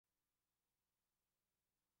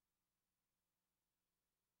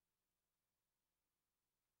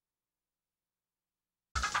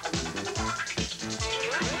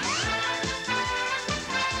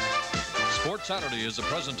Saturday is a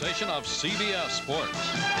presentation of CBS Sports.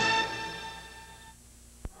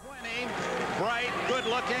 20, bright,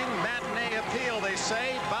 good-looking, matinee appeal, they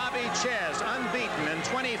say. Bobby Czyz, unbeaten in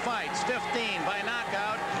 20 fights, 15 by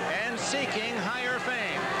knockout, and seeking higher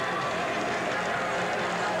fame.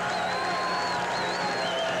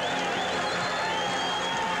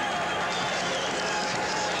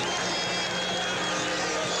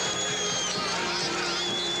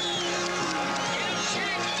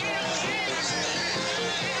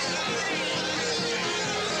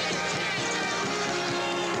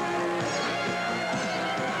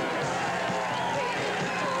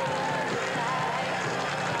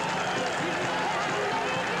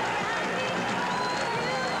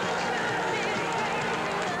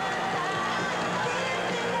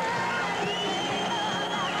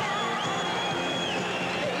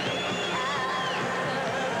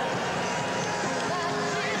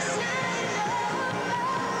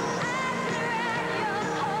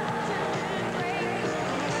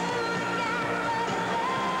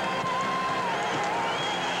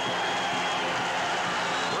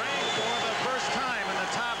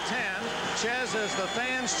 Czyz is the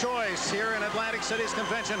fans' choice here in Atlantic City's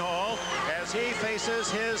Convention Hall as he faces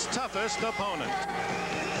his toughest opponent.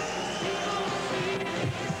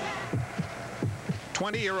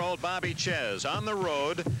 20-year-old Bobby Czyz on the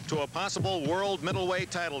road to a possible world middleweight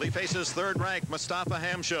title. He faces third-ranked Mustafa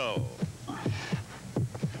Hamsho.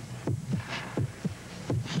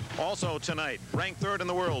 Also tonight, ranked third in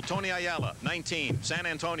the world, Tony Ayala, 19, San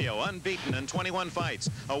Antonio, unbeaten in 21 fights,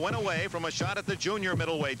 a win away from a shot at the junior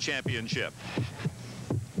middleweight championship.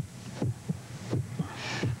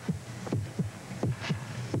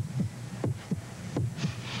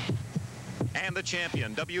 And the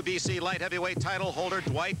champion, WBC light heavyweight title holder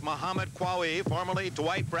Dwight Muhammad Qawi, formerly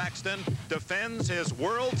Dwight Braxton, defends his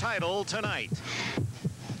world title tonight.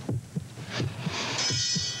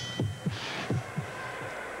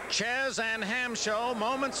 Czyz and Hamsho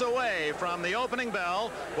moments away from the opening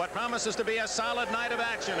bell. What promises to be a solid night of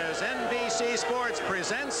action as NBC Sports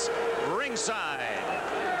presents Ringside.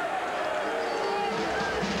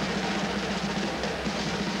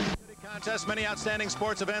 Contest, many outstanding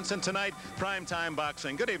sports events, and tonight, primetime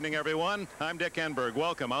boxing. Good evening, everyone. I'm Dick Enberg.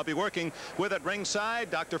 Welcome. I'll be working with at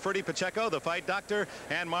ringside Dr. Ferdy Pacheco, the fight doctor,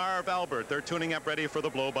 and Marv Albert. They're tuning up ready for the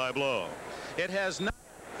blow-by-blow. It has not...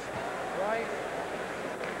 Right.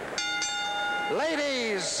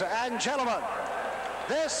 Ladies and gentlemen,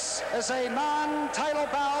 this is a non-title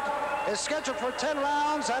bout. It's scheduled for 10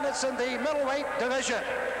 rounds, and it's in the middleweight division.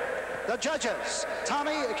 The judges,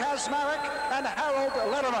 Tommy Kazmarek and Harold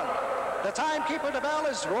Letterman. The timekeeper to bell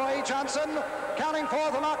is Roy Johnson. Counting for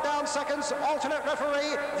the knockdown seconds, alternate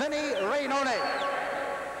referee Vinny Rainone.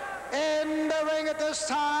 In the ring at this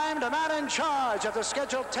time, the man in charge of the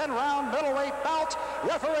scheduled 10-round middleweight bout,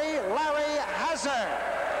 referee Larry Hazard.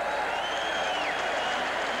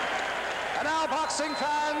 And now, boxing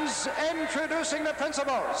fans, introducing the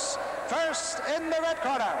principals. First, in the red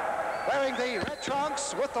corner, wearing the red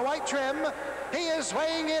trunks with the white trim, he is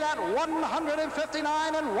weighing in at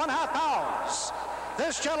 159.5 pounds.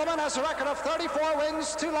 This gentleman has a record of 34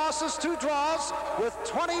 wins, 2 losses, 2 draws, with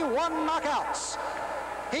 21 knockouts.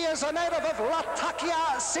 He is a native of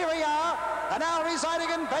Latakia, Syria, and now residing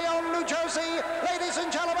in Bayonne, New Jersey. Ladies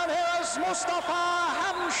and gentlemen, here is Mustafa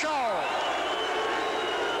Hamsho.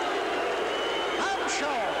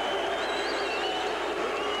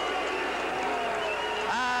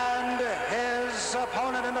 And his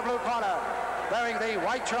opponent in the blue corner, wearing the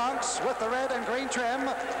white trunks with the red and green trim,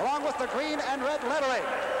 along with the green and red lettering.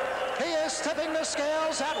 He is tipping the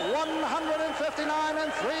scales at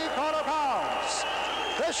 159.75 pounds.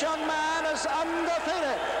 This young man is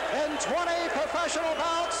undefeated in 20 professional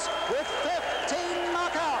bouts with 15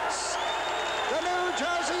 knockouts. The New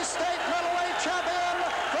Jersey State middleweight champion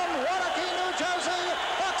from Waunakee, New Jersey.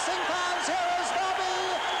 Boxing fans, here is Bobby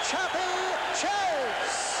 "Chappie"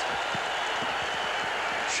 Czyz.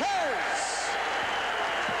 Czyz.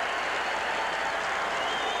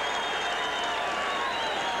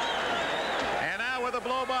 And now with a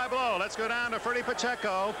blow-by-blow, let's go down to Ferdy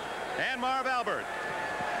Pacheco and Marv Albert.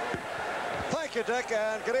 Thank you, Dick,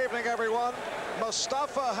 and good evening, everyone.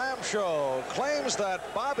 Mustafa Hamsho claims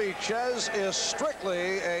that Bobby Czyz is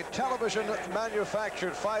strictly a television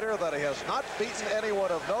manufactured fighter, that he has not beaten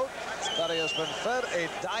anyone of note, that he has been fed a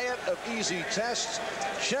diet of easy tests.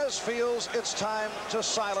 Czyz feels it's time to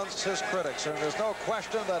silence his critics, and there's no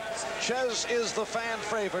question that Czyz is the fan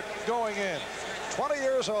favorite going in. 20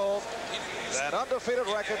 years old, that undefeated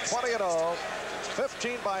record, 20-0.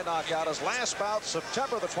 15 by knockout. His last bout,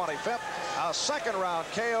 September the 25th, a second-round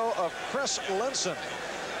KO of Chris Linson.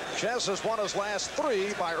 Czyz has won his last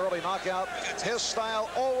 3 by early knockout. His style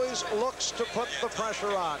always looks to put the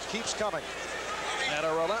pressure on. Keeps coming. And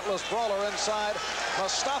a relentless brawler inside.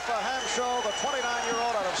 Mustafa Hamsho, the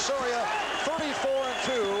 29-year-old out of Syria,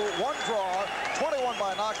 34-2, 1 draw, 21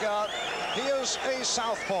 by knockout. He is a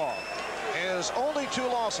southpaw. His only 2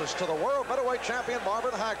 losses to the world middleweight champion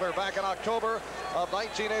Marvin Hagler back in October of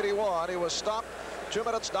 1981. He was stopped 2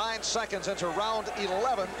 minutes 9 seconds into round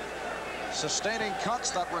 11, sustaining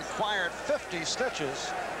cuts that required 50 stitches.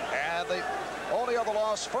 And the only other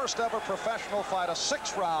loss, first ever professional fight, a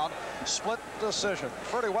 6-round split decision.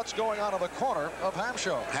 Freddie, what's going on in the corner of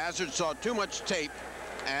Hamsho? Hazard saw too much tape,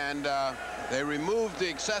 and they removed the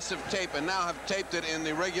excessive tape and now have taped it in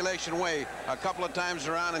the regulation way a couple of times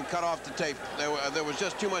around and cut off the tape. There was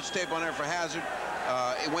just too much tape on there for Hazard.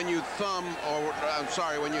 When you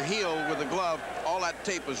when you heel with a glove, all that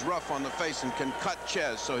tape is rough on the face and can cut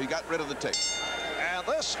Czyz, so he got rid of the tape. And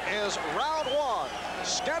this is round 1,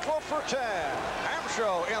 scheduled for 10.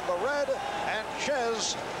 Hamsho in the red and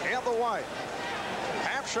Czyz in the white.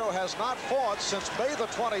 Hamsho has not fought since May the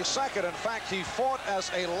 22nd. In fact, he fought as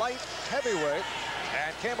a light heavyweight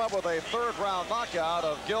and came up with a 3rd-round knockout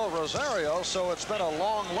of Gil Rosario, so it's been a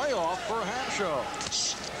long layoff for Hamsho.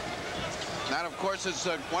 That, of course, is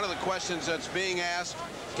one of the questions that's being asked.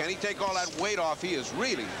 Can he take all that weight off? He is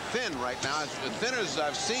really thin right now. As thin as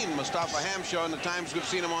I've seen Mustafa Hamsho in the times we've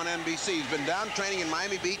seen him on NBC. He's been down training in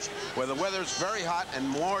Miami Beach, where the weather's very hot and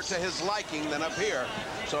more to his liking than up here.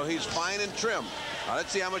 So he's fine and trim. Now,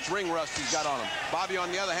 let's see how much ring rust he's got on him. Bobby,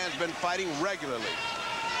 on the other hand, has been fighting regularly.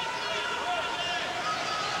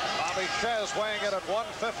 Bobby Czyz weighing in at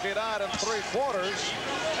 159 3/4,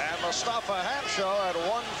 and Mustafa Hamsho at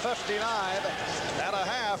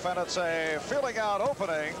 159.5, and it's a feeling out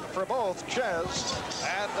opening for both Czyz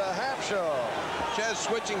and Hamsho. Czyz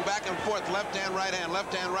switching back and forth, left hand, right hand,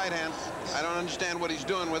 left hand, right hand. I don't understand what he's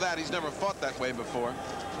doing with that. He's never fought that way before.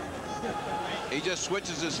 He just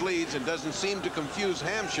switches his leads and doesn't seem to confuse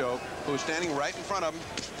Hamsho, who's standing right in front of him.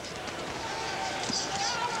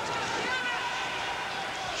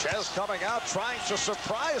 Czyz coming out, trying to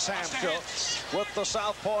surprise Hamsho with the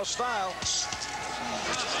southpaw style.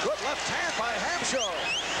 Good left hand by Hamsho.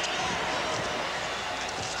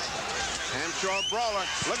 Hamsho, a brawler.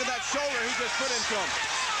 Look at that shoulder he just put into him.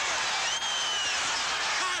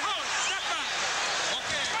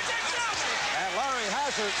 And Larry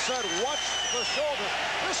Hazard said, watch the shoulder.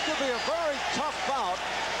 This could be a very tough bout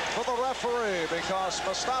for the referee, because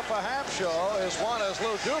Mustafa Hamsho is one, as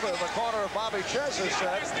Lou Duba in the corner of Bobby Czyz has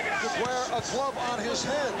said, could wear a club on his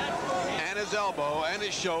head. And his elbow and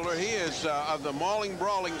his shoulder. He is of the mauling,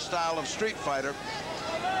 brawling style of street fighter.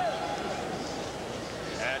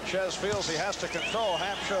 And Czyz feels he has to control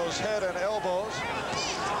Hamsho's head and elbows.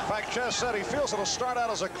 In fact, Czyz said he feels it'll start out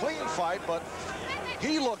as a clean fight, but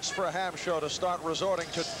he looks for Hamsho to start resorting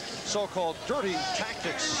to so-called dirty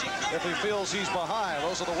tactics if he feels he's behind.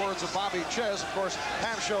 Those are the words of Bobby Czyz. Of course,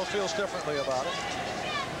 Hamsho feels differently about it.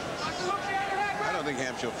 I don't think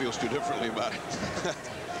Hamsho feels too differently about it.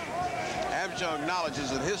 Hamsho acknowledges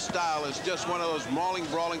that his style is just one of those mauling,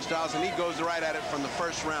 brawling styles, and he goes right at it from the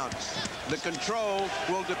first round. The control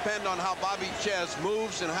will depend on how Bobby Czyz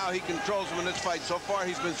moves and how he controls him in this fight. So far,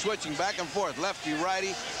 he's been switching back and forth, lefty,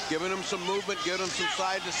 righty, giving him some movement, giving him some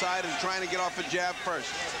side to side, and trying to get off a jab first.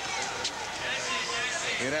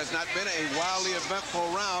 It has not been a wildly eventful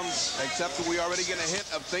round, except that we already get a hint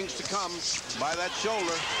of things to come by that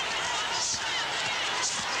shoulder.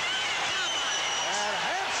 And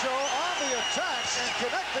Hamsho on the attack and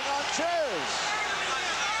connecting on Czyz.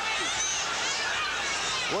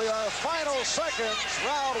 We are final seconds,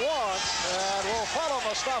 round 1, and we'll follow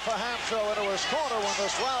Mustafa Hamsho into his corner when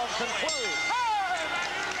this round concludes.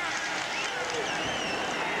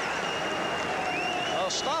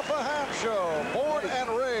 Mustafa Hamsho, born and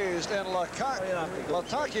raised in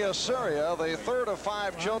Latakia, Syria, the 3rd of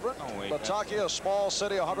 5 children. Latakia, a small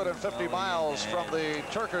city 150 miles from the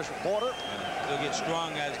Turkish border. Get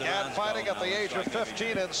strong as the and fighting at the age of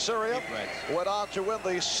 15 in Syria. Went on to win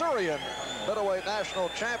the Syrian middleweight national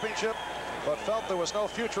championship, but felt there was no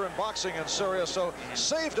future in boxing in Syria, so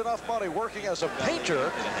saved enough money working as a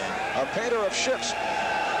painter of ships,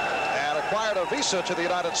 and acquired a visa to the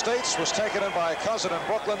United States, was taken in by a cousin in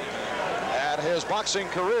Brooklyn, and his boxing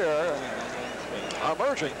career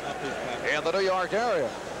emerging in the New York area.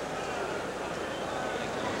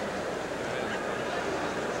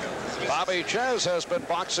 Bobby Czyz has been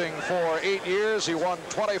boxing for 8 years. He won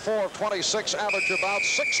 24 of 26 amateur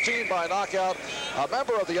bouts, 16 by knockout. A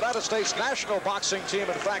member of the United States national boxing team.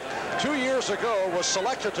 In fact, 2 years ago was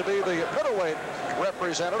selected to be the middleweight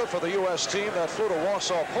representative for the U.S. team that flew to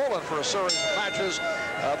Warsaw, Poland for a series of matches.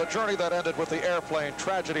 The journey that ended with the airplane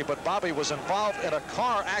tragedy. But Bobby was involved in a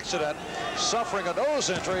car accident, suffering a nose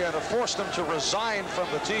injury, and it forced him to resign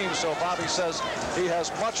from the team. So Bobby says he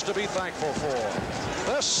has much to be thankful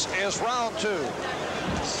for. This is round 2.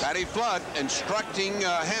 Patty Flood instructing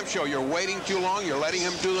Hamsho, you're waiting too long. You're letting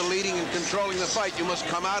him do the leading and controlling the fight. You must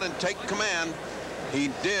come out and take command. He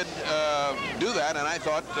did do that, and I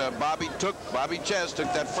thought Bobby Czyz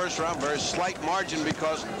took that first round, very slight margin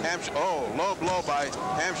because Hamsho, low blow by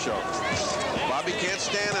Hamsho. Bobby can't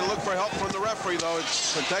stand and look for help from the referee, though.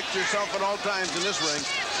 It's protect yourself at all times in this ring.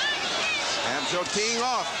 Hamsho teeing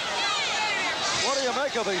off. What do you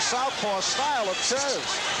make of the southpaw style of Czyz?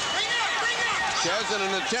 Czyz in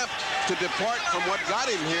an attempt to depart from what got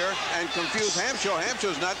him here and confuse Hamsho.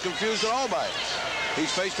 Hamsho's not confused at all by it. He's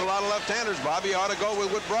faced a lot of left-handers. Bobby ought to go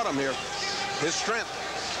with what brought him here, his strength.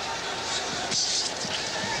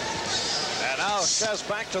 And now Czyz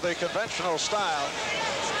back to the conventional style.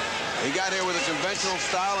 He got here with a conventional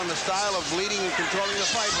style and the style of leading and controlling the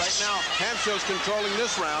fight. Right now, Hamsho's controlling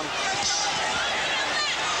this round.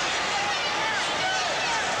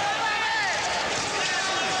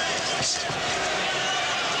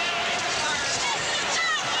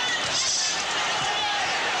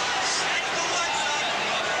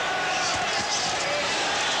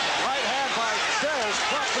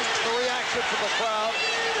 The reaction from the crowd.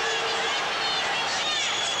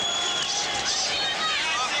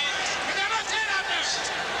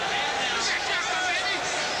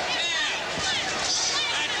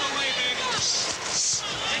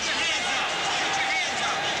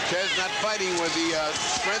 Czyz not fighting with the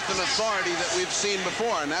strength and authority that we've seen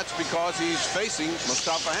before, and that's because he's facing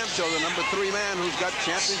Mustafa Hamsho, the #3 man who's got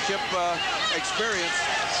championship experience.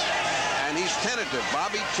 And he's tentative.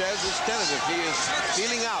 Bobby Czyz is tentative. He is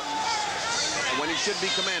feeling out when he should be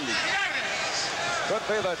commanding. Could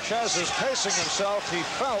be that Czyz is pacing himself. He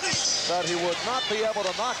felt that he would not be able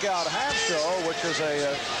to knock out Hamsho, which is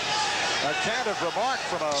a candid remark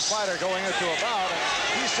from a fighter going into a bout.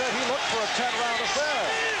 And he said he looked for a 10-round affair.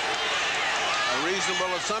 A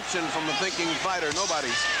reasonable assumption from a thinking fighter. Nobody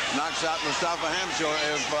knocks out Mustafa Hamsho.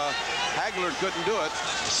 If Hagler couldn't do it,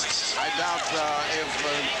 I doubt if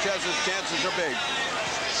Czyz's chances are big.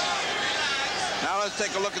 Now let's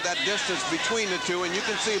take a look at that distance between the two, and you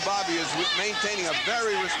can see Bobby is maintaining a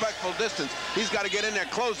very respectful distance. He's got to get in there,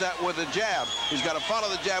 close that with a jab. He's got to follow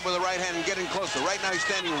the jab with the right hand and get in closer. Right now he's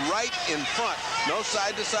standing right in front. No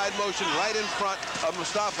side-to-side motion, right in front of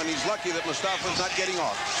Mustafa, and he's lucky that Mustafa's not getting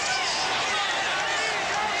off.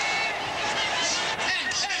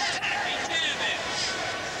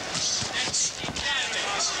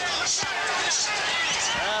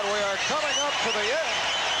 And we are coming up to the end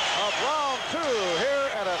of round 2 here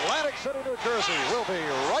at Atlantic City, New Jersey. We'll be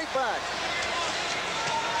right back.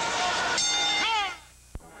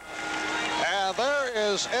 And there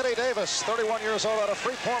is Eddie Davis, 31 years old, out of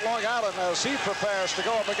Freeport, Long Island, as he prepares to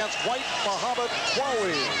go up against White Muhammad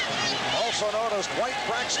Qawi, also known as White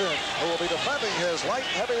Braxton, who will be defending his light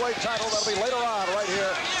heavyweight title. That'll be later on right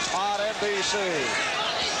here on NBC.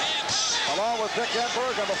 Along with Dick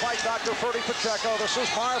Enberg and the fight doctor, Ferdy Pacheco, this is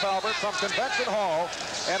Marv Albert from Convention Hall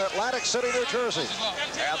in Atlantic City, New Jersey.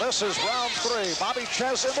 And this is round 3. Bobby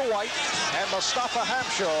Czyz in the white and Mustafa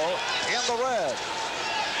Hamsho in the red.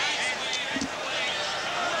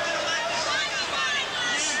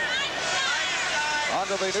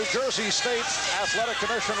 Under the New Jersey State Athletic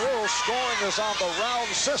Commission rules, scoring is on the round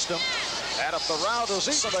system. And if the round is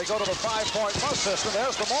even, they go to the 5-point must system.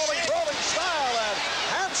 There's the morning rolling style, and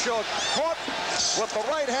Hamsho caught with the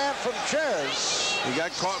right hand from Czyz. He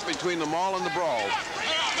got caught between the maul and the brawl.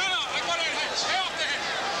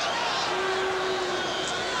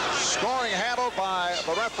 Scoring handled by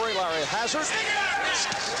the referee, Larry Hazard.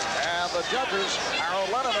 And the judges, Harold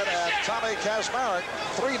Lenneman and Tommy Kazmarek.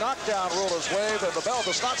 3 knockdown rule is waived, and the bell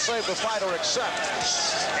does not save the fighter except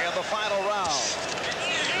in the final round.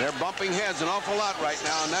 They're bumping heads an awful lot right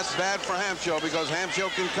now, and that's bad for Hamsho because Hamsho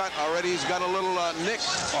can cut. Already he's got a little nick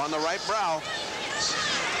on the right brow.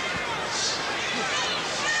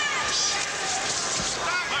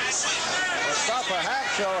 Mustafa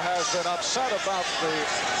Hamsho has been upset about the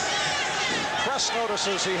press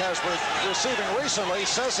notices he has been receiving recently. He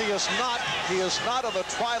says he is not in the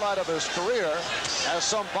twilight of his career, as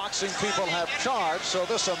some boxing people have charged. So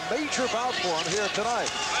this is a major bout for him here tonight.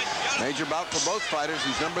 Major bout for both fighters.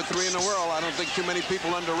 He's number 3 in the world. I don't think too many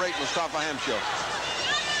people underrate Mustafa Hamsho.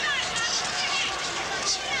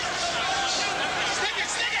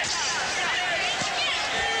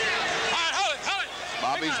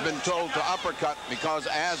 Bobby's been told to uppercut because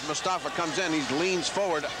as Mustafa comes in, he leans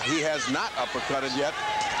forward. He has not uppercutted yet.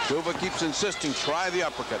 Duva keeps insisting, try the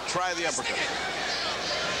uppercut, try the uppercut.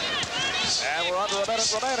 And we're under a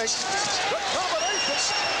minute remaining. Good combination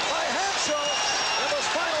by Hamsho in this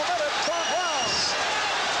final minute, 3rd round.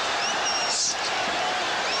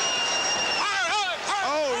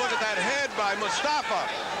 Oh, look at that head by Mustafa.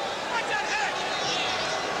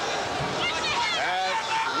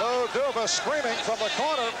 Duva screaming from the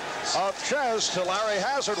corner of Czyz to Larry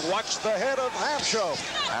Hazard. Watch the head of Hamsho.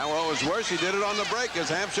 And well, it was worse. He did it on the break as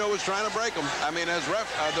Hamsho was trying to break him. I mean, as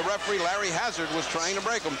the referee, Larry Hazard, was trying to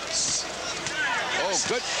break him. Oh,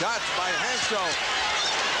 good shots by Hamsho.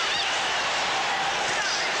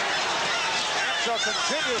 Hamsho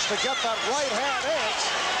continues to get that right hand in.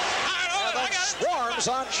 And then swarms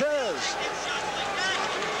on Czyz.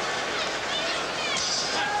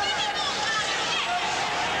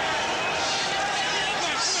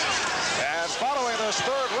 Following this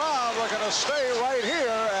 3rd round, we're going to stay right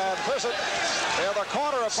here and visit in the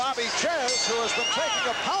corner of Bobby Czyz, who has been taking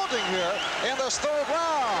a pounding here in this 3rd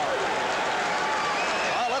round.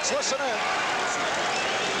 Well, let's listen in.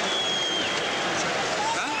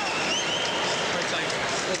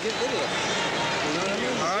 Get rid of it. You know what I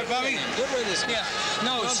mean? All right, Bobby. Get rid of this. Yeah.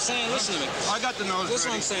 No, I'm saying, listen to me. I got the nose. This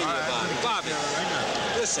is what I'm saying to you, Bobby.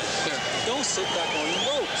 Listen, don't sit back on the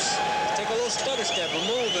ropes. Take a little stutter step and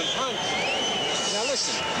move and punch. Now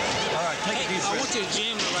listen. All right, take it easy. I want you to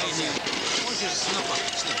jam the right hand. I want you to snap up.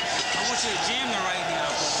 I want you to jam the right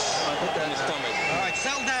hand up on the stomach. All right,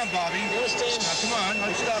 settle down, Bobby. You understand? Now, come on.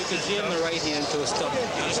 Let's stop. You can jam the right hand to his stomach.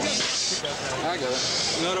 You understand? I got it.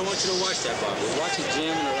 No, I want you to watch that, Bobby. Watch you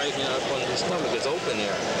jamming the right hand up on his stomach. It's open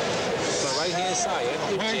there. The right hand side.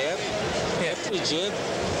 After you jab,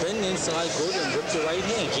 bend inside, go and rip the right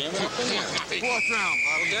hand. Jam it up in there. 4th round,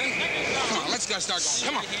 Bobby. Okay? Come on, let's start going.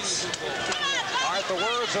 Come on. All right, the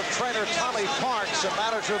words of trainer Tommy Parks and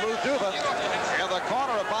manager Lou Duva in the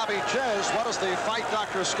corner of Bobby Czyz. What does the Fight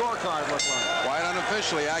Doctor scorecard look like? Quite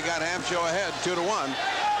unofficially, I got Hamsho ahead 2-1.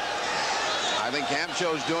 I think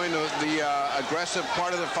Hamsho's doing the aggressive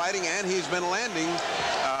part of the fighting, and he's been landing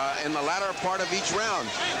in the latter part of each round.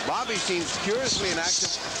 Bobby seems curiously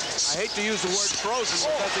inactive. I hate to use the word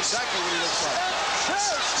frozen, but that's exactly what he looks like.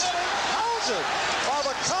 Czyz getting pounded by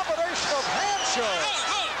the combination of Hamsho.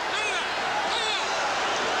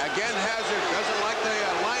 Again, Hazard doesn't like the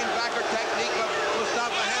linebacker technique of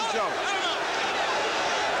Mustafa Hamsho.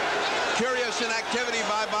 Curious inactivity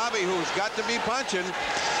by Bobby, who's got to be punching.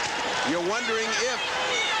 You're wondering if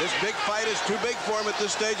this big fight is too big for him at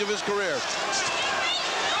this stage of his career.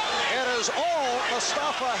 It is all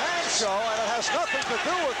Mustafa Hamsho, and it has nothing to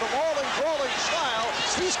do with the mauling, brawling style.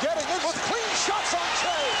 He's getting in with clean shots on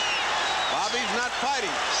Czyz. Bobby's not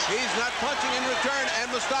fighting. He's not punching in return, and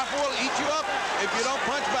Mustafa will eat you up if you don't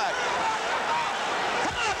punch back.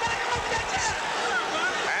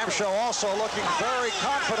 Hamsho also looking very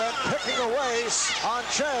confident, picking away on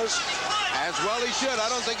Czyz. As well he should. I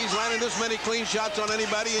don't think he's landed this many clean shots on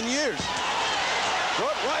anybody in years.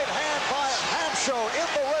 Good right hand by Hamsho in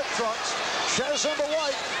the red trunks. Czyz in the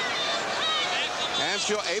white.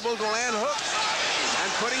 Hamsho able to land hooks and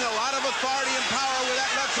putting a lot of authority and power with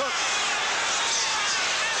that left hook.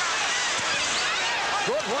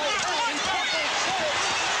 Good right hand.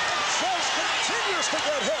 Czyz continues to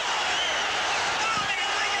get hit.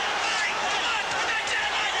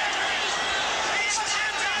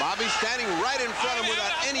 Bobby's standing right in front of him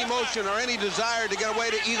without any motion or any desire to get away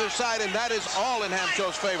to either side, and that is all in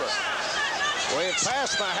Hamsho's favor. We've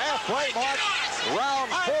passed the halfway mark. Round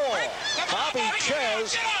 4. Bobby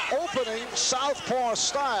Czyz opening southpaw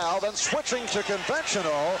style, then switching to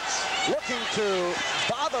conventional, looking to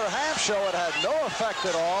bother Hamsho. It had no effect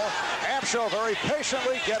at all. Hamsho very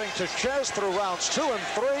patiently getting to Czyz through rounds 2 and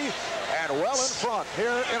 3, and well in front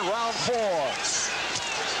here in round 4.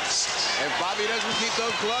 If Bobby doesn't keep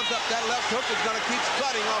those gloves up, that left hook is going to keep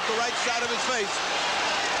thudding off the right side of his face.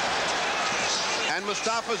 And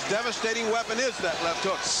Mustafa's devastating weapon is that left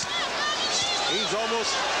hook. He's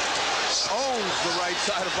almost owns the right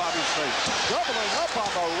side of Bobby's face. Doubling up on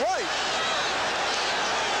the right.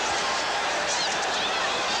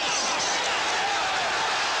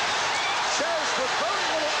 Czyz with very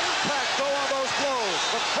little impact though on those blows.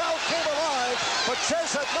 The crowd came alive, but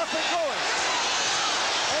Czyz had nothing going.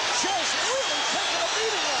 And Czyz really taking a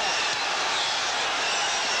beating now.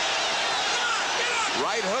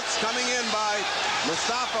 Right right hooks coming in by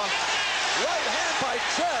Mustafa. Right hand by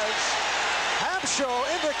Czyz. Hamsho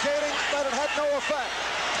indicating that it had no effect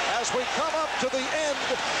as we come up to the end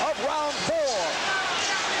of round 4.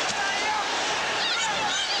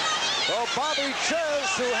 So Bobby Czyz,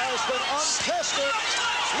 who has been untested,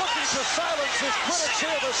 looking to silence his critics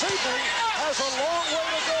here this evening, has a long way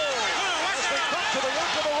to go as we come to the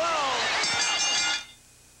end of the round.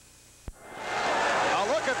 Now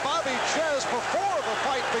look at Bobby Czyz before the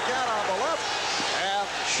fight began on the left, and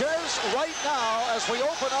Czyz right now as we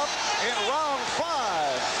open up in round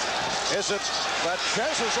 5. Is it that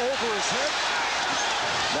Czyz is over his head?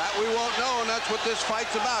 That we won't know, and that's what this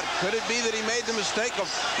fight's about. Could it be that he made the mistake of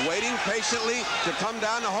waiting patiently to come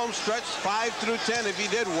down the home stretch 5 through 10? If he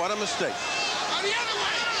did, what a mistake.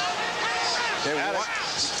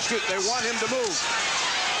 They want him to move.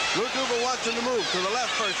 Luduba wants him to move to the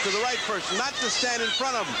left first, to the right first, not to stand in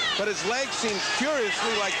front of him. But his legs seem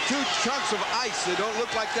curiously like 2 chunks of ice. They don't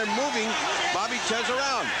look like they're moving Bobby Czyz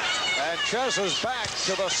around. And Czyz is back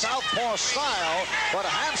to the southpaw style, but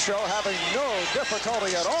Hamsho having no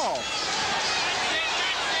difficulty at all.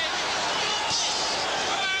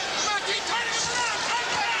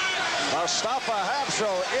 Mustafa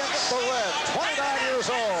Hamsho in the red, 29 years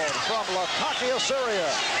old, from Latakia,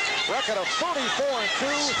 Syria. Record of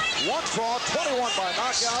 34-2, 1 draw, 21 by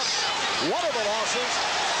knockout. One of the losses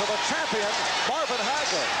to the champion, Marvin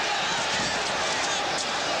Hagler.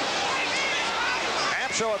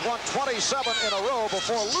 Hamsho had won 27 in a row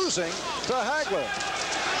before losing to Hagler.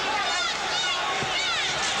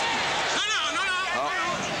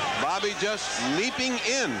 Bobby just leaping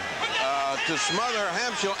in to smother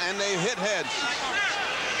Hamsho, and they hit heads.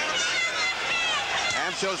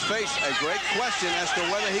 Hamsho's face a great question as to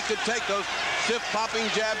whether he could take those stiff popping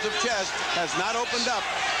jabs of Czyz. Has not opened up.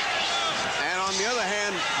 And on the other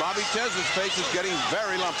hand, Bobby Czyz's face is getting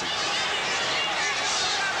very lumpy.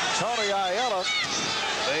 Tony Ayala,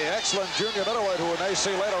 the excellent junior middleweight who we may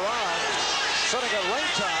see later on, sitting at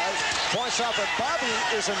ringside, points out that Bobby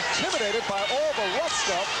is intimidated by all the rough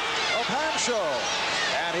stuff of Hamsho.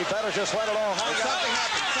 And he better just let it all hang out.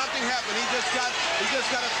 Something happened. He just got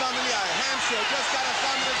a thumb in the eye. Hamsho just got a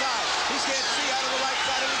thumb in his eye. He can't see out of the right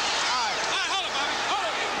side of his eye. Hold it,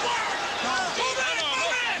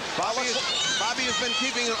 Bobby. Bobby has been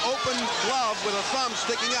keeping an open glove with a thumb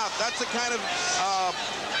sticking out. That's the kind of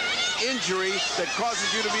injury that causes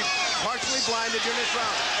you to be partially blinded during this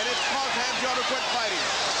round. And it's caused Hamsho to quit fighting.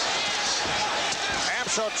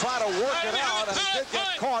 Hamsho tried to work it out, and he did get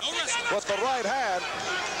caught with the right hand.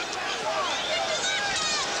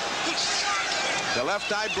 The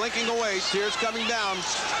left eye blinking away, tears coming down.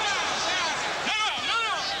 No.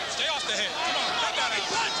 Stay off the head. Come on, I got it.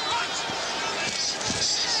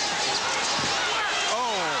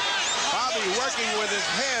 Oh, Bobby working with his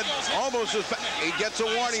head almost as fast. He gets a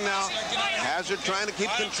warning now. Hazard trying to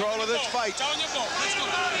keep control of this fight.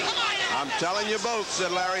 I'm telling you both,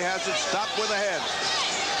 said Larry Hazard. Stop with the head.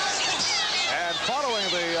 And following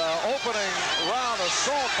the opening round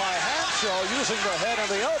assault by Hamsho using the head and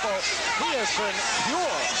the elbow, he has been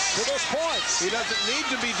pure to this point. He doesn't need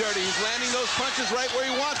to be dirty. He's landing those punches right where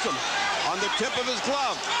he wants them, on the tip of his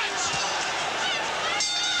glove.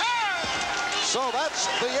 So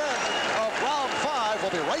that's the end of round 5.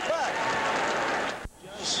 We'll be right back.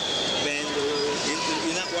 Bend a little.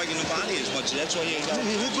 You're not working the body as much. That's why you got.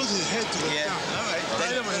 He goes his head to the Yeah. down. All right.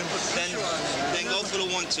 Then go for the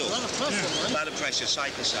 1-2. A lot of pressure,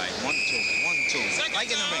 side to side. 1-2.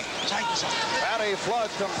 Like in the ring. Side to side. Patty Flood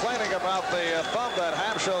complaining about the thumb that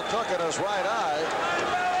Hamsho took in his right eye.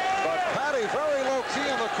 But Patty very low-key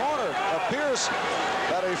in the corner. Appears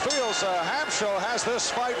that he feels Hamsho has this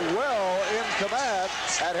fight well in command.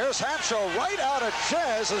 And here's Hamsho right out at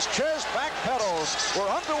Czyz as Czyz backpedals. We're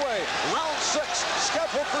underway. Round 6,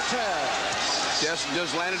 scheduled for 10.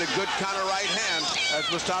 Just landed a good counter right hand as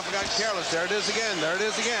Mustafa got careless. There it is again. There it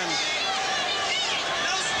is again.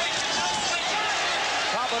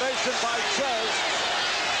 Combination by Czyz.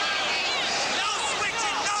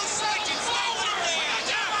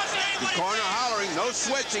 The corner hollering, no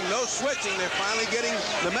switching, no switching. They're finally getting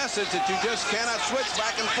the message that you just cannot switch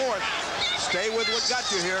back and forth. Stay with what got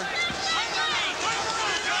you here.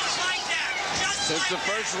 Since the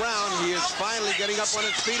first round, he is finally getting up on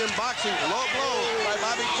his feet and boxing. Low blow by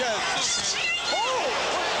Bobby Czyz. Oh,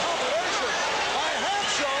 what combination by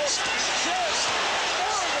Hamsho. Czyz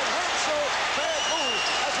throwing at Hamsho. Bad move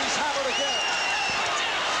as he's hammered again.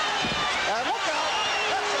 And look out.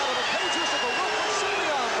 That's out of the pages of the Wilfred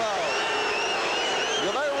Syrian bout.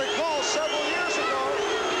 You may recall several years ago,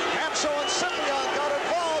 Hamsho and Syrian got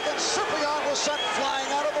involved, and Syrian was sent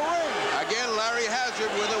flying out of the ring. Again, Larry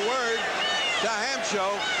Hazard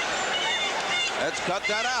Let's cut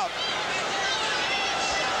that out.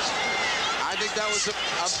 I think that was a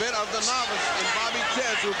bit of the novice in Bobby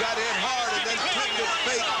Czyz, who got hit hard and then tempted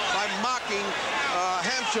fate by mocking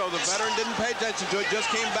Hamsho. The veteran didn't pay attention to it,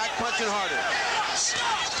 just came back punching harder.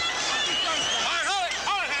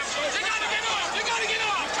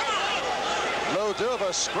 Lou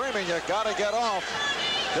Duva screaming, you gotta get off.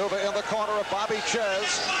 Duva in the corner of Bobby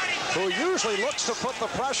Czyz, who usually looks to put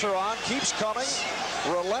the pressure on, keeps coming,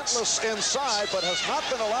 relentless inside, but has not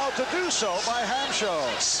been allowed to do so by Hamsho.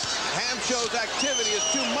 Hamsho's activity is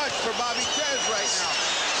too much for Bobby Czyz right now.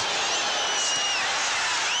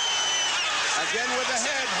 Again with the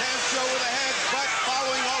head, Hamsho with the head, but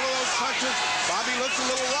following all of those punches, Bobby looks a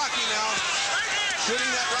little rocky now, shooting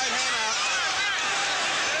that right hand out.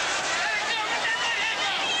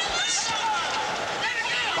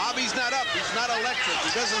 Bobby's not up, he's not electric,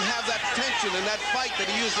 he doesn't have that tension in that fight that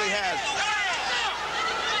he usually has.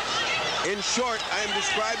 In short, I am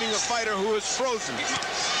describing a fighter who is frozen.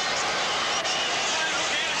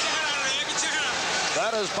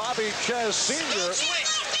 That is Bobby Czyz Sr.,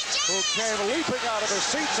 who came leaping out of his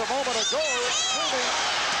seats a moment ago, screaming,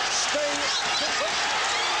 stay convinced.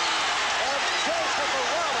 And Czyz with the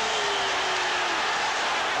rally.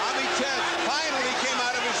 Bobby Czyz finally came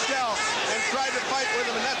out of his shell and tried to fight with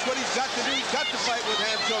him, and that's what he's got to do. He's got to fight with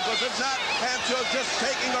Hamsho, because if not, Hamsho's just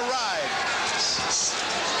taking a ride.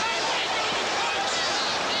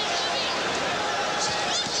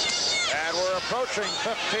 And we're approaching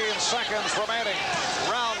 15 seconds remaining.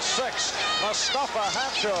 Round 6. Mustafa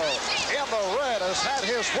Hamsho in the red has had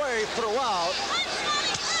his way throughout.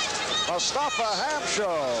 Mustafa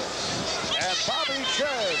Hamsho and Bobby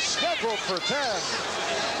Czyz scheduled for 10.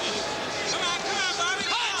 Come on, Bobby.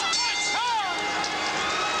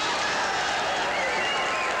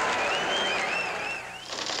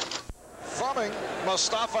 Thumbing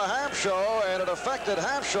Mustafa Hamsho, and it affected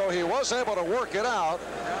Hamsho. He was able to work it out.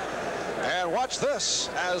 And watch this,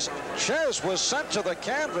 as Czyz was sent to the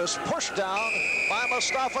canvas, pushed down by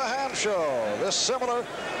Mustafa Hamsho. This similar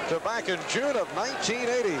to back in June of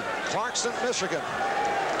 1980, Clarkston, Michigan,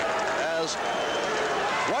 as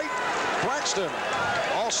Dwight Braxton,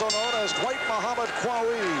 also known as Dwight Muhammad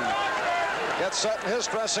Kwawi, gets set in his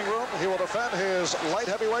dressing room. He will defend his light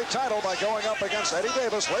heavyweight title by going up against Eddie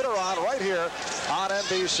Davis later on right here on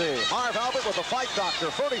NBC. Marv Albert with the fight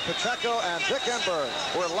doctor, Ferdy Pacheco and Dick Enberg.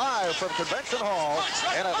 We're live from Convention Hall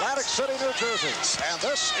in Atlantic City, New Jersey. And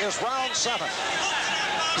this is round 7.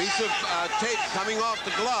 Piece of tape coming off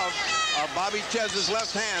the glove of Bobby Czyz's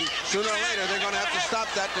left hand. Sooner or later, they're going to have to stop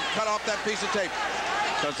that to cut off that piece of tape,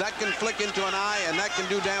 because that can flick into an eye and that can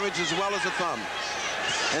do damage as well as a thumb.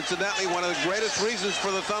 Incidentally, one of the greatest reasons for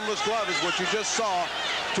the thumbless glove is what you just saw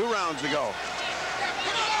 2 rounds ago.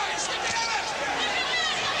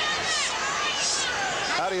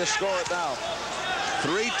 How do you score it now?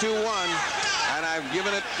 3-2-1, and I've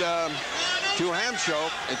given it to Hamsho.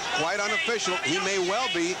 It's quite unofficial. He may well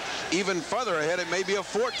be even further ahead. It may be a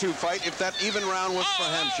 4-2 fight if that even round was for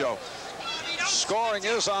Hamsho. Scoring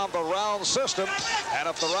is on the round system, and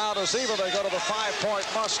if the round is even, they go to the 5-point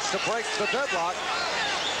must to break the deadlock.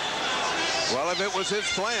 Well, if it was his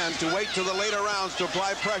plan to wait till the later rounds to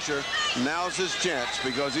apply pressure, now's his chance,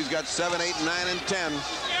 because he's got 7, 8, 9, and 10,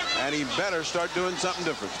 and he better start doing something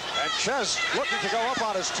different. And Czyz looking to go up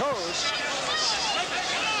on his toes.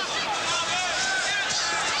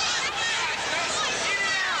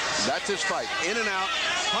 That's his fight. In and out,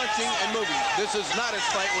 punching and moving. This is not his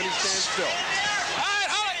fight when he stands still.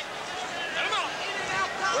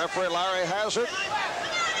 Referee Larry Hazard,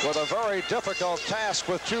 with a very difficult task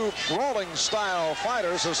with 2 brawling-style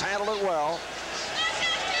fighters, has handled it well.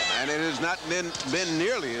 And it has not been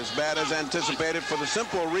nearly as bad as anticipated, for the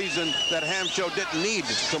simple reason that Hamsho didn't need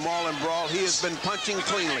to maul and brawl. He has been punching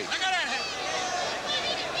cleanly.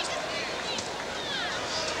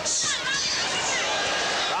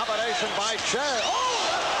 Domination by Czyz. Oh!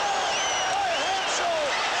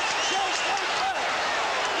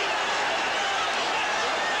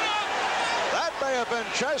 Have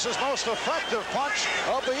been Czyz's most effective punch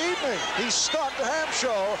of the evening. He stunned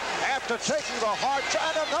Hamsho after taking the hard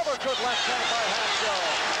and another good left hand by Hamsho.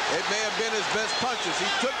 It may have been his best punches. He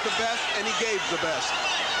took the best and he gave the best.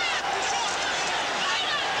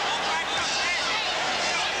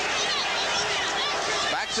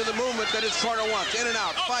 Back to the movement that his corner wants. In and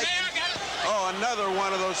out, fight. Oh, another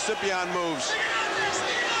one of those Syrian moves.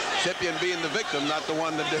 Syrian being the victim, not the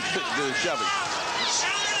one that did the shoving.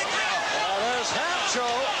 There's Hamsho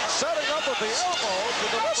setting up with the elbow to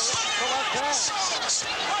deliver the left hand.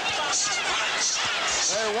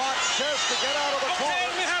 They want Czyz to get out of the corner.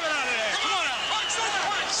 Let me have it out of there. Come on out.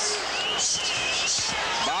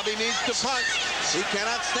 Bobby needs to punch. He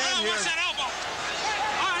cannot stand here. Watch that elbow.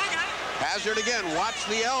 All right, I got it. Hazard again. Watch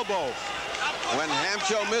the elbow. When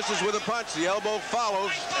Hamsho misses with a punch, the elbow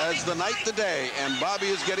follows as the night the day, and Bobby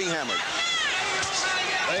is getting hammered.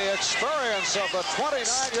 The experience of the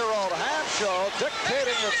 29-year-old Hamsho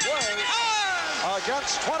dictating its way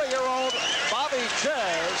against 20-year-old Bobby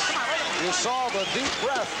Czyz. You saw the deep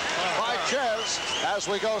breath by Czyz as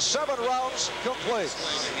we go 7 rounds complete.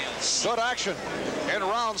 Good action in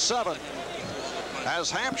round 7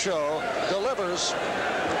 as Hamsho delivers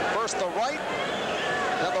first the right,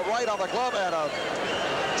 then the right on the glove, and a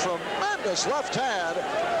tremendous left hand,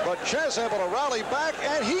 but Czyz able to rally back,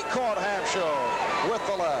 and he caught Hamsho with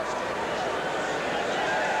the left.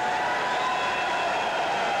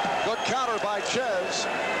 Good counter by Czyz.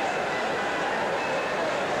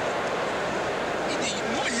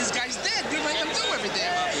 This guy's dead. We let him do everything.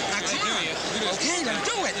 Okay, then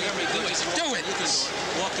do it. Do it. You can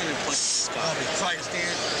walk in and punch. Bobby, fight,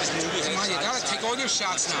 stand. Come on, you gotta take all your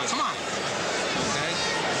shots now. Come on. Okay?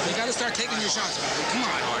 You gotta start taking your shots, Bobby. Come on.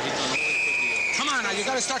 Come on now, you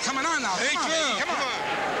gotta start coming on now. Come on, baby. Come on.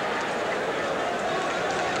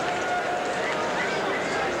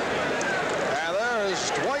 And there is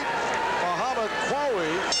Dwight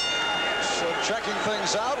Muhammad-Quawi. Checking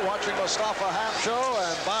things out, watching Mustafa Hamsho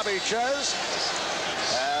and Bobby Czyz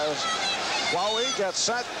as Quawi gets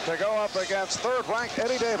set to go up against third-ranked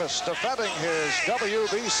Eddie Davis, defending his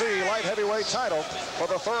WBC light heavyweight title for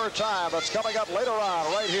the 3rd time. That's coming up later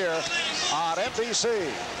on right here on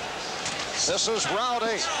NBC. This is round 8.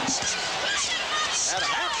 And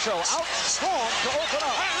Hamsho out strong to open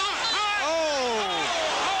up.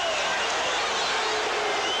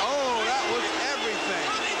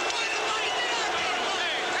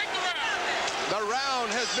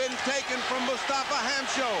 Been taken from Mustafa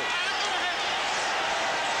Hamsho.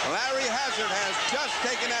 Larry Hazard has just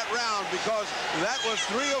taken that round because that was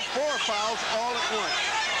 3 or 4 fouls all at once.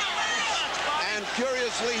 And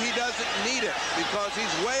curiously, he doesn't need it because he's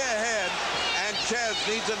way ahead, and Czyz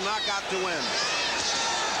needs a knockout to win.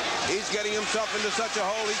 He's getting himself into such a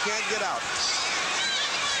hole he can't get out.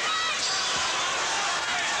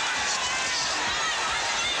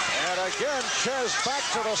 And again, Czyz back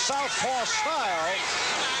to the southpaw style.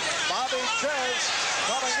 Bobby Czyz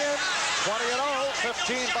coming in 20-0,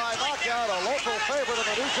 15 by knockout, a local favorite in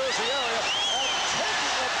the New Jersey area, and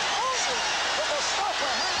taking it over to Mustafa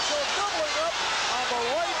Hamsho, doubling up on the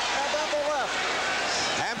right and then the left.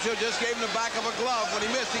 Hamsho just gave him the back of a glove. When he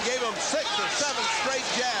missed, he gave him 6 or 7 straight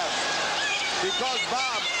jabs. Because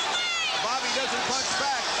Bobby doesn't punch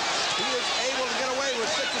back, he is able to get away with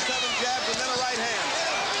 6 or 7 jabs and then a right hand.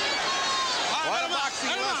 What a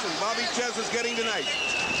boxing lesson Bobby Czyz is getting tonight.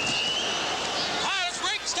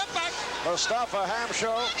 Step back. Mustafa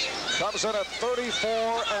Hamsho comes in at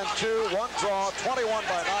 34-2, 1 draw, 21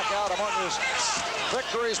 by knockout. Among his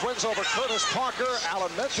victories, wins over Curtis Parker,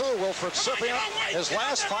 Alan Minter, Wilfred Cyprian. His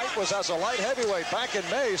last fight was as a light heavyweight back in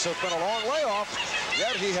May, so it's been a long layoff,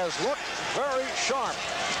 yet he has looked very sharp.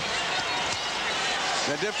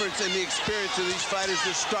 The difference in the experience of these fighters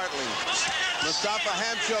is startling. Mustafa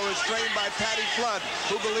Hamsho is trained by Patty Flood,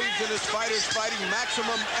 who believes in his fighters fighting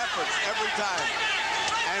maximum efforts every time.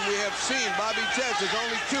 And we have seen Bobby Czyz has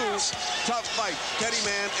only 2 tough fights, Teddy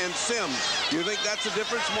Man and Sims. You think that's the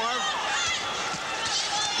difference, Marv?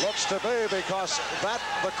 Looks to be, because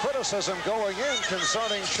the criticism going in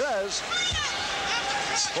concerning Czyz.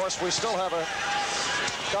 Of course, we still have a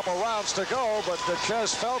couple rounds to go, but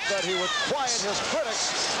Czyz felt that he would quiet his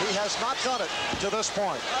critics. He has not done it to this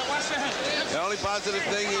point. The only positive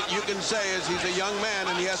thing you can say is he's a young man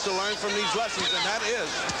and he has to learn from these lessons, and that is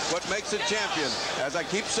what makes a champion. As I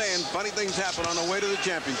keep saying, funny things happen on the way to the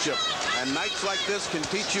championship, and nights like this can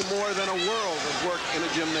teach you more than a world of work in a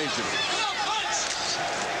gymnasium.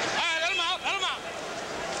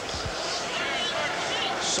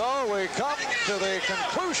 So we come to the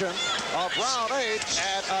conclusion of round 8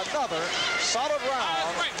 and another solid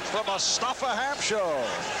round from Mustafa Hamsho.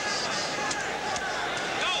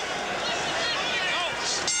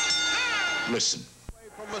 Listen.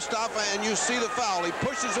 From Mustafa, and you see the foul. He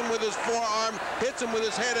pushes him with his forearm, hits him with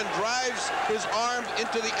his head, and drives his arm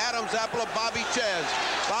into the Adam's apple of Bobby Czyz.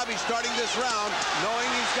 Bobby starting this round knowing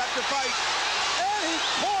he's got to fight. And he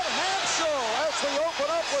caught Hamsho as we open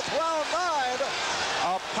up with round 9.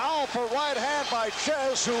 A powerful right hand by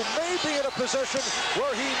Czyz, who may be in a position where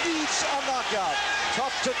he needs a knockout.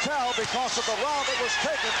 Tough to tell because of the round that was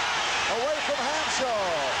taken away from Hamsho.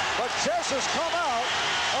 But Czyz has come out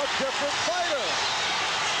a different fighter.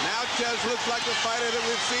 Now Czyz looks like the fighter that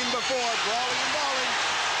we've seen before, brawling and brawling.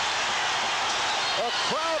 The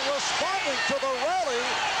crowd responding to the rally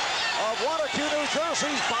of Wanakee, New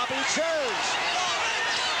Jersey's Bobby Czyz.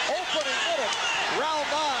 Opening minute, round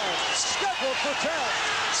 9, scheduled for 10.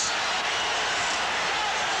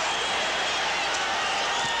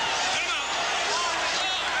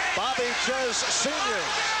 Bobby Czyz Sr.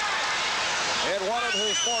 in one of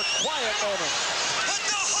his more quiet moments.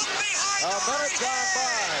 A minute gone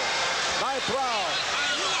by. 9th round.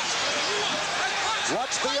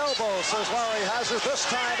 Watch the elbow, says Larry Hazard, this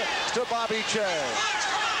time to Bobby Czyz.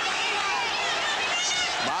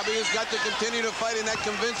 Bobby has got to continue to fight in that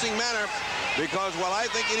convincing manner because while I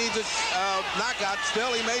think he needs a knockout, still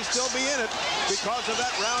he may still be in it because of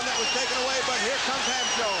that round that was taken away. But here comes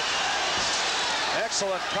Hamsho.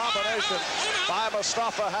 Excellent combination by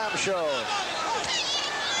Mustafa Hamsho.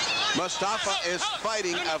 Mustafa is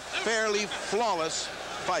fighting a fairly flawless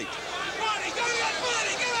fight.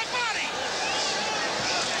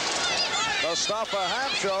 Mustafa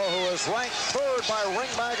Hamsho, who is ranked 3rd by Ring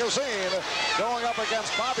Magazine, going up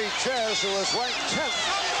against Bobby Czyz, who is ranked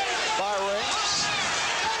 10th by Ring.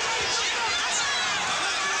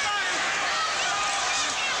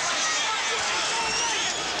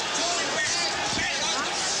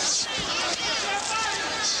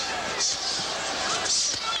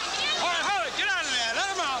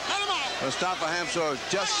 Mustafa Hamsho is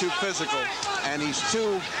just too physical, and he's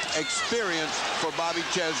too experienced for Bobby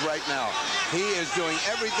Czyz right now. He is doing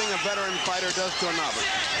everything a veteran fighter does to a novice.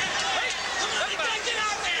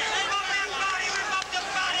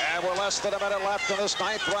 And we're less than a minute left in this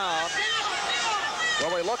 9th round.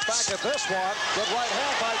 When we look back at this one, good right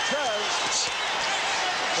hand by Czyz.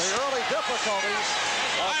 The early difficulties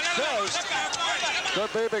of Czyz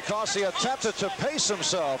could be because he attempted to pace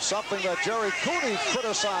himself, something that Jerry Cooney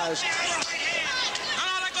criticized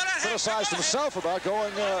himself about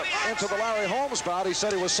going into the Larry Holmes bout. He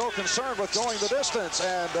said he was so concerned with going the distance,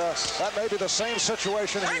 and that may be the same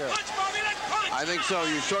situation here. I think so.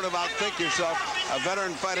 You sort of outthink yourself. A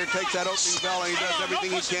veteran fighter takes that opening bell and he does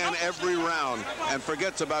everything he can every round and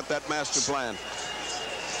forgets about that master plan.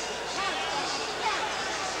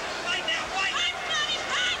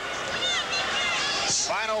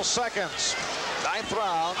 Final seconds, 9th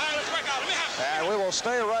round, and we will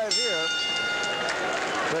stay right here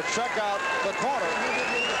to check out the corner.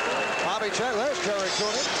 Bobby Czyz, there's Jerry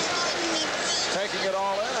Cooney, taking it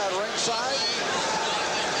all in at ringside.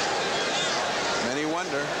 Many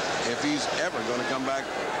wonder if he's ever going to come back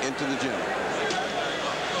into the gym.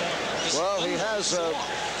 Well, he has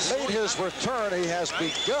made his return. He has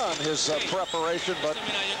begun his preparation, but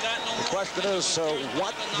the question is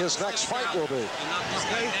what his next fight will be.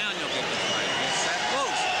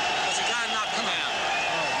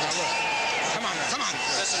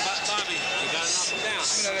 Listen, Bobby, you gotta knock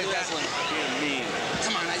him down.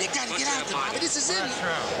 Come on, now, you gotta get out there, Bobby. This is it.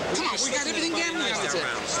 Come on, we got everything gambling out there.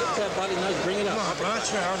 Slip that body, now bring it up. Come on,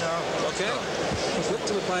 now. Okay? Flip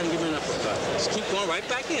to the body and give me an uppercut. Just keep going right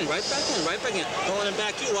back in, right back in, right back in. Don't let him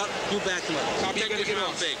back you up, you back him up. Bobby, you gotta get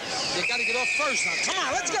off. You gotta get off first now. Come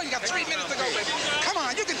on, let's go. You got 3 minutes to go, baby. Come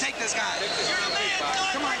on, you can take this guy.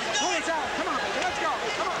 Come on, pull us out. Come on, baby, let's go.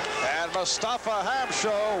 Come on. And Mustafa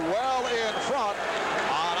Hamsho well in front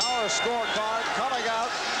on our scorecard, coming out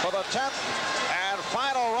for the 10th and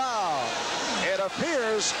final round. It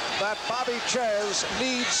appears that Bobby Czyz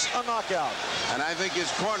needs a knockout. And I think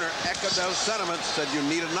his corner echoed those sentiments, that you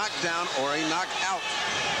need a knockdown or a knockout.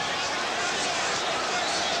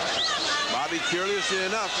 Bobby, curiously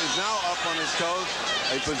enough, is now up on his toes,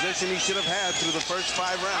 a position he should have had through the first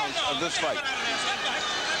 5 rounds of this fight.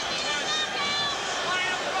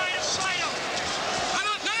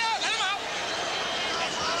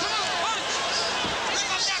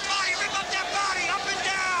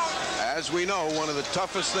 As we know, one of the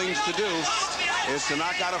toughest things to do is to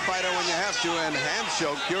knock out a fighter when you have to, and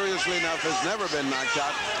Hamsho, curiously enough, has never been knocked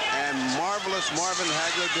out, and marvelous Marvin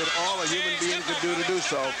Hagler did all a human being could do to do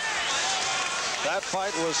so. That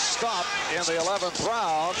fight was stopped in the 11th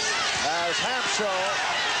round as Hamsho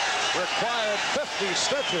required 50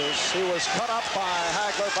 stitches. He was cut up by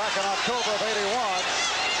Hagler back in October of '81.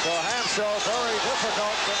 So Hamsho, very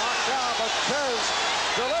difficult to knock down, but Czyz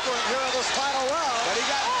delivering here in this final round. But he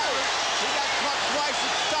got caught twice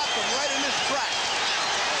and stopped him right in his track.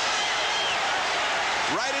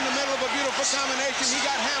 Right in the middle of a beautiful combination, he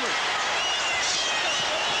got hammered.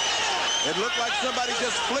 It looked like somebody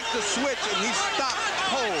just flicked a switch and he stopped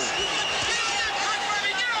cold.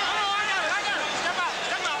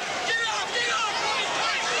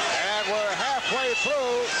 And we're halfway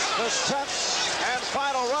through this 10th and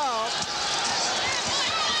final round.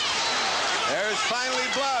 There's finally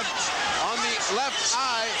blood on the left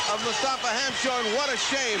eye of Mustafa Hamsho, and what a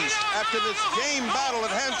shame after this game battle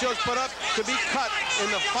that Hamsho's put up to be cut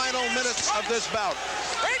in the final minutes of this bout.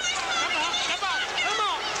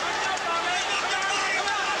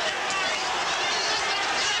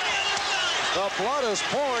 The blood is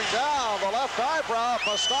pouring down the left eyebrow of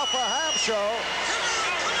Mustafa Hamsho.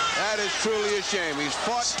 That is truly a shame. He's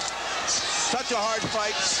fought such a hard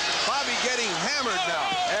fight. Bobby getting hammered now.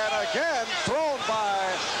 And again, thrown by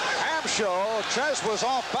Hamsho. Czyz was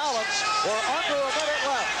off balance. We're under a minute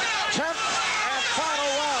left. 10th and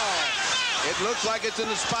final round. It looks like it's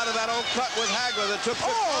in the spot of that old cut with Hagler that took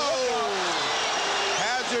the...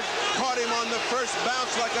 Hazard caught him on the first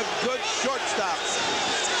bounce like a good shortstop.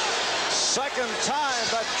 Second time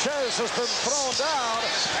that Czyz has been thrown down,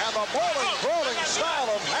 and the rolling style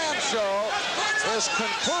of Hamsho is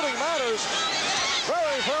concluding matters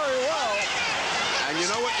very, very well. And you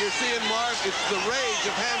know what you're seeing, Marv? It's the rage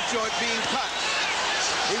of Hamsho at being cut.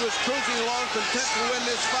 He was cruising along content to win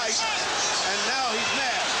this fight, and now he's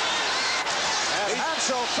mad. And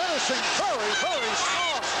Hamsho finishing very, very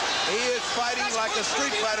strong. He is fighting like a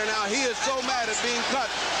street fighter now. He is so mad at being cut,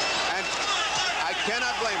 and I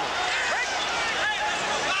cannot blame him.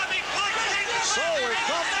 So we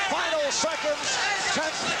come final seconds,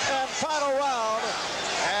 10th and final round.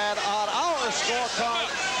 And on our scorecard,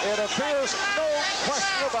 it appears no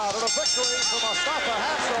question about it. A victory for Mustafa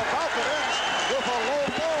Hamsho. Bout that ends with a low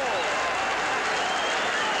blow.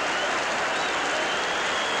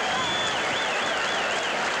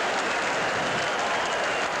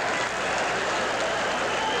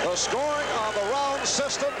 The scoring on the round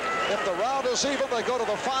system, if the round is even, they go to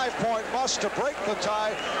the 5-point must to break the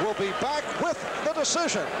tie. We'll be back with the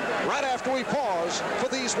decision right after we pause for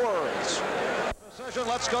these words. Decision,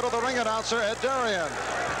 let's go to the ring announcer, Ed Darian.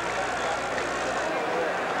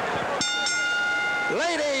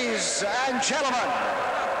 Ladies and gentlemen,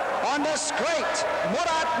 on this great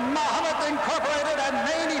Murat Muhammad Incorporated and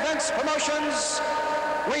Main Events Promotions,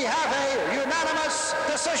 we have a unanimous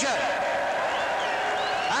decision.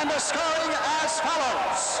 And the scoring as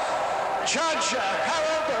follows. Judge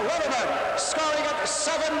Harold Williman scoring at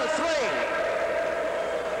 7-3.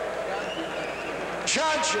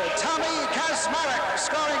 Judge Tommy Kazmarek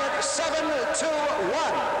scoring at 7-1.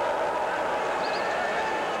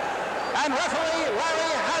 And referee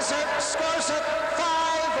Larry Hazard scores at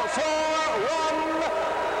 5-4-1.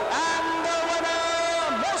 And the winner,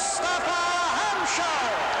 Mustafa Hamsho.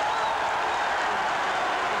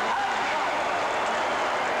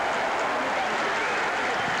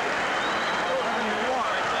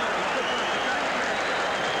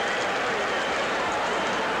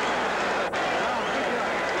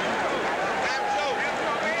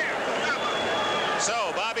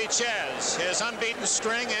 Czyz, his unbeaten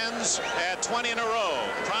string ends at 20 in a row.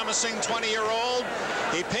 Promising 20-year-old.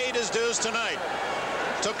 He paid his dues tonight.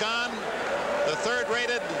 Took on the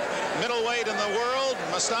third-rated middleweight in the world,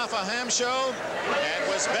 Mustafa Hamsho, and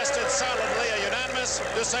was bested solidly, a unanimous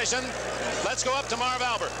decision. Let's go up to Marv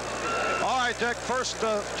Albert. All right, Dick, first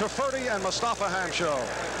to Ferdy and Mustafa Hamsho.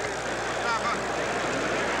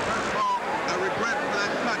 First of all, a regret for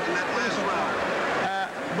that cut in that last round.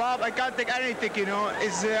 Bob, I can't take anything, you know.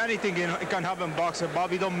 It's anything, you know, it can happen, boxer.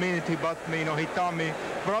 Bobby don't mean it, he butt me, you know, he taught me.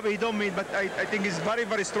 Probably he don't mean, but I think he's very,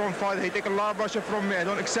 very strong fighter. He take a lot of pressure from me. I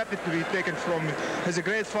don't accept it to be taken from me. He's a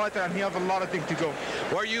great fighter, and he have a lot of things to go.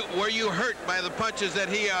 Were you hurt by the punches that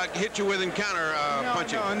he hit you with in counter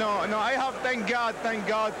punching? No. I have, thank God, thank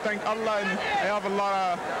Allah, and I have a lot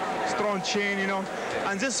of strong chin, you know.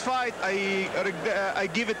 And this fight, I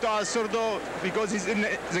give it to Al Surdo because he's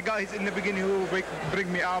the guy he's in the beginning who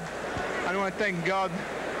bring me up. I want to thank God.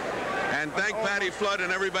 And thank Patty Flood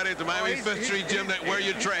and everybody at the Miami Fifth Street Gym where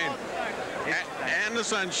you train. And the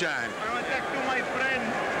Sunshine. I want to thank my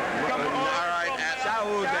friend.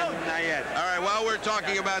 All right, while we're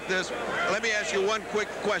talking about this, let me ask you one quick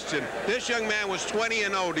question. This young man was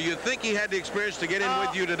 20-0. Do you think he had the experience to get in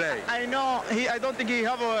with you today? I know. I don't think he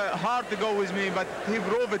have a heart to go with me, but he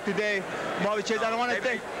proved it today, Bobby Czyz. I want to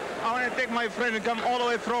thank my friend who come all the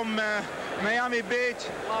way from Miami Beach,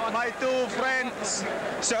 my two friends,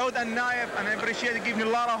 Saud and Naif, and I appreciate it. Give me a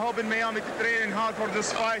lot of hope in Miami to train hard for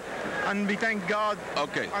this fight, and we thank God.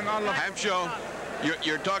 Okay. And Allah. Hamsho,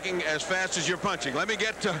 you're talking as fast as you're punching. Let me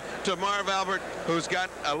get to Marv Albert, who's got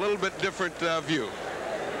a little bit different view.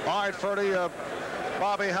 All right, Ferdy.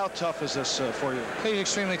 Bobby, how tough is this for you? It's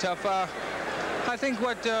extremely tough. I think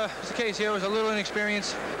what was the case here was a little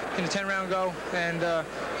inexperience in the 10-round go, and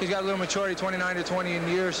he's got a little maturity, 29 to 20 in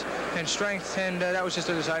years, and strength, and that was just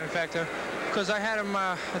a deciding factor. Because I had him,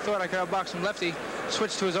 I thought I could outbox him lefty,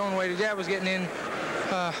 switched to his own way. The jab was getting in,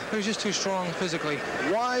 He was just too strong physically.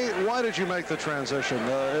 Why did you make the transition?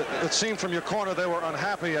 It seemed from your corner they were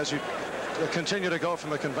unhappy as you continue to go from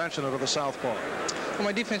the conventional to the southpaw. Well,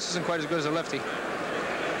 my defense isn't quite as good as a lefty,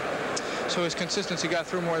 so his consistency got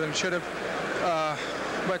through more than it should have.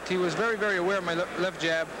 But he was very, very aware of my left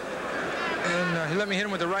jab, and he let me hit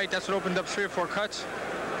him with the right. That's what opened up 3 or 4 cuts,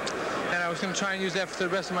 and I was going to try and use that to the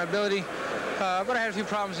best of my ability. But I had a few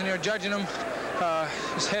problems in there judging him.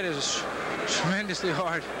 His head is tremendously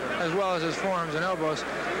hard, as well as his forearms and elbows.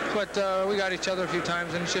 But we got each other a few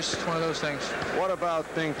times, and it's just one of those things. What about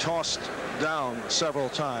being tossed down several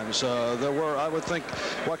times? There were, I would think,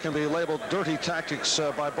 what can be labeled dirty tactics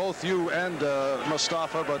by both you and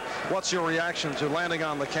Mustafa, but what's your reaction to landing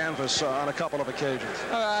on the canvas on a couple of occasions?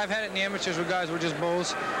 I've had it in the amateurs where guys were just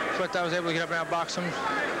bulls, but I was able to get up and outbox them.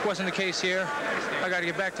 Wasn't the case here. I got to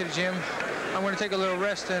get back to the gym. I'm going to take a little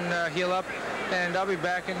rest and heal up, and I'll be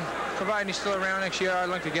back, and providing he's still around next year, I'd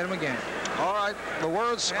like to get him again. All right, the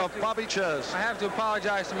words of Bobby Czyz. I have to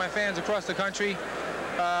apologize to my fans across the country,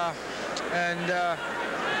 and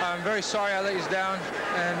I'm very sorry I let you down,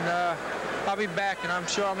 and I'll be back, and I'm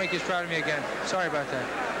sure I'll make you proud of me again. Sorry about that.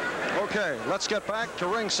 Okay, let's get back to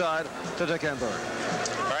ringside to Dick Enberg.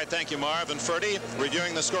 All right, thank you, Marv and Ferdy.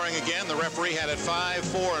 Reviewing the scoring again, the referee had it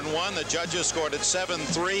 5-4-1. The judges scored it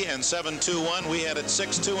 7-3 and 7-2-1. We had it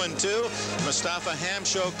 6-2-2. Mustafa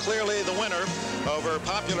Hamsho clearly the winner over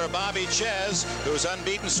popular Bobby Czyz, whose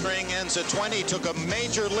unbeaten string ends at 20. Took a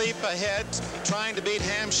major leap ahead, trying to beat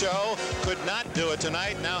Hamsho. Could not do it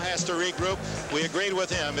tonight. Now has to regroup. We agreed with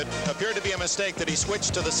him. It appeared to be a mistake that he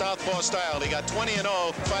switched to the southpaw style. He got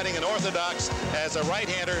 20-0 fighting an orthodox as a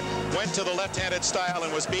right-hander, went to the left-handed style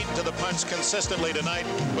and was beaten to the punch consistently tonight,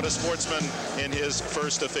 but a sportsman in his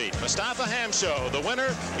first defeat. Mustafa Hamsho, the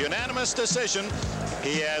winner, unanimous decision.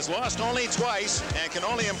 He has lost only twice and can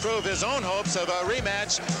only improve his own hopes of a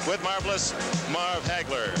rematch with marvelous Marv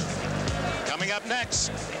Hagler. Coming up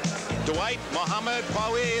next,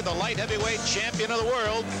 Wildcat, the light heavyweight champion of the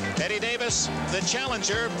world. Eddie Davis, the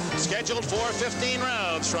challenger, scheduled for 15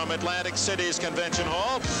 rounds from Atlantic City's Convention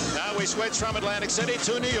Hall. Now we switch from Atlantic City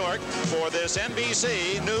to New York for this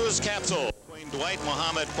NBC News Capsule. Wildcat,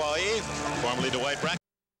 formerly Dwight Bracken.